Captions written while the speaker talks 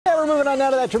moving on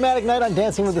now to that dramatic night on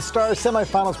Dancing with the Stars.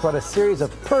 Semifinals brought a series of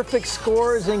perfect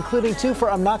scores, including 2 for,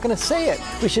 I'm not going to say it,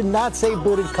 we should not say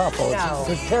booted couples. No.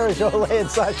 With Terra Jole and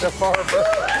Sasha Farber.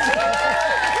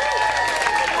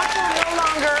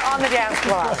 On the dance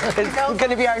floor. It's going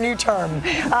to be our new term.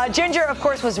 Ginger, of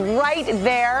course, was right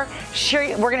there.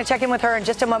 We're going to check in with her in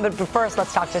just a moment, but first,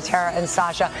 let's talk to Terra and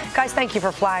Sasha. Guys, thank you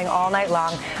for flying all night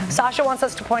long. Sasha wants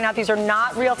us to point out these are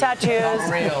not real tattoos.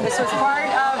 Not real. This was part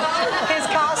of his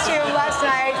costume last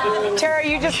night. Terra,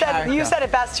 you said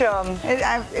it best to him.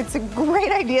 It's a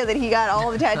great idea that he got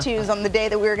all the tattoos on the day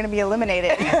that we were going to be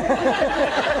eliminated.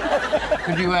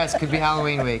 Could be worse. Could be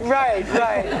Halloween week. Right.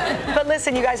 But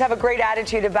listen, you guys have a great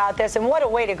attitude about this, and what a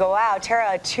way to go out.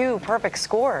 Terra, 2 perfect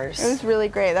scores. It was really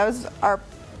great. That was our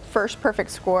first perfect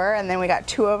score, and then we got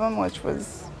 2 of them, which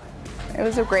was, it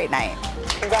was a great night.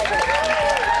 Congratulations.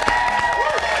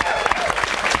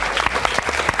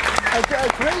 A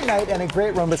great night and a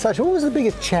great run. But Sasha, what was the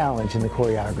biggest challenge in the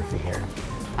choreography here?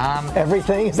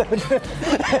 Everything? Is that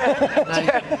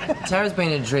Terra's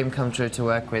been a dream come true to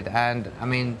work with, and I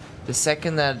mean, the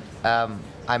second that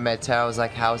I met Terra, I was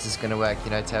like, how is this going to work?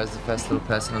 You know, Terra's the first little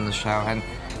person on the show, and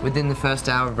within the first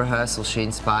hour of rehearsal, she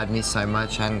inspired me so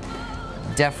much, and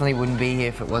definitely wouldn't be here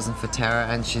if it wasn't for Terra,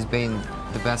 and she's been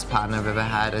the best partner I've ever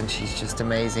had, and she's just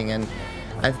amazing, and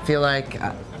I feel like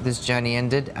this journey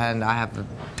ended, and I have a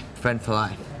friend for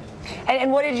life.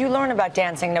 And what did you learn about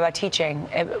dancing and about teaching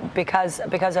because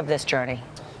of this journey?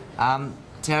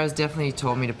 Terra's definitely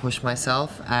taught me to push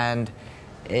myself, and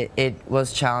it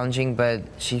was challenging, but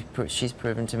she's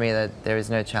proven to me that there is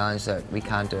no challenge that we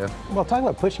can't do. Well, talk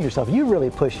about pushing yourself. You really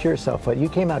pushed yourself. But you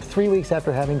came out 3 weeks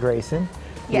after having Grayson,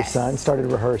 your son,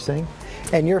 started rehearsing.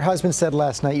 And your husband said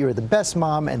last night you were the best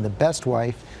mom and the best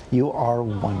wife. You are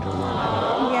Wonder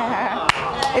Woman. Yeah.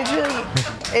 It's really,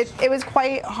 it was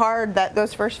quite hard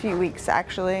those first few weeks,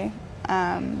 actually.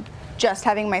 Just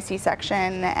having my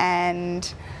C-section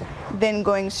and then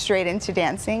going straight into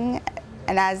dancing.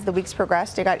 And as the weeks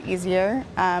progressed, it got easier.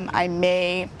 I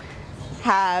may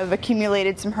have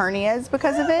accumulated some hernias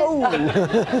because of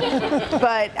it.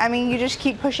 But I mean, you just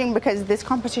keep pushing because this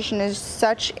competition is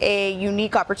such a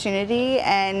unique opportunity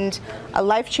and a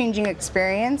life-changing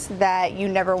experience that you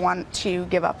never want to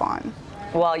give up on.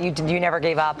 Well, you never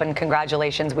gave up, and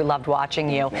congratulations. We loved watching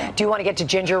you. Do you want to get to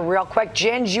Ginger real quick?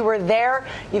 Ginge, you were there.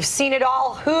 You've seen it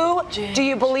all. Who do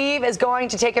you believe is going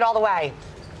to take it all the way?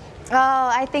 Oh,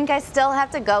 I think I still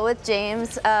have to go with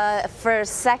James for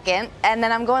second, and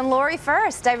then I'm going Lori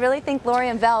first. I really think Lori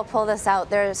and Val pull this out.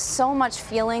 There's so much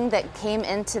feeling that came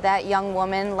into that young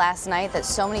woman last night that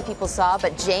so many people saw,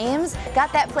 but James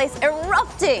got that place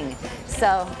erupting.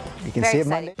 So, you can very see it exciting.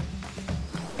 Monday.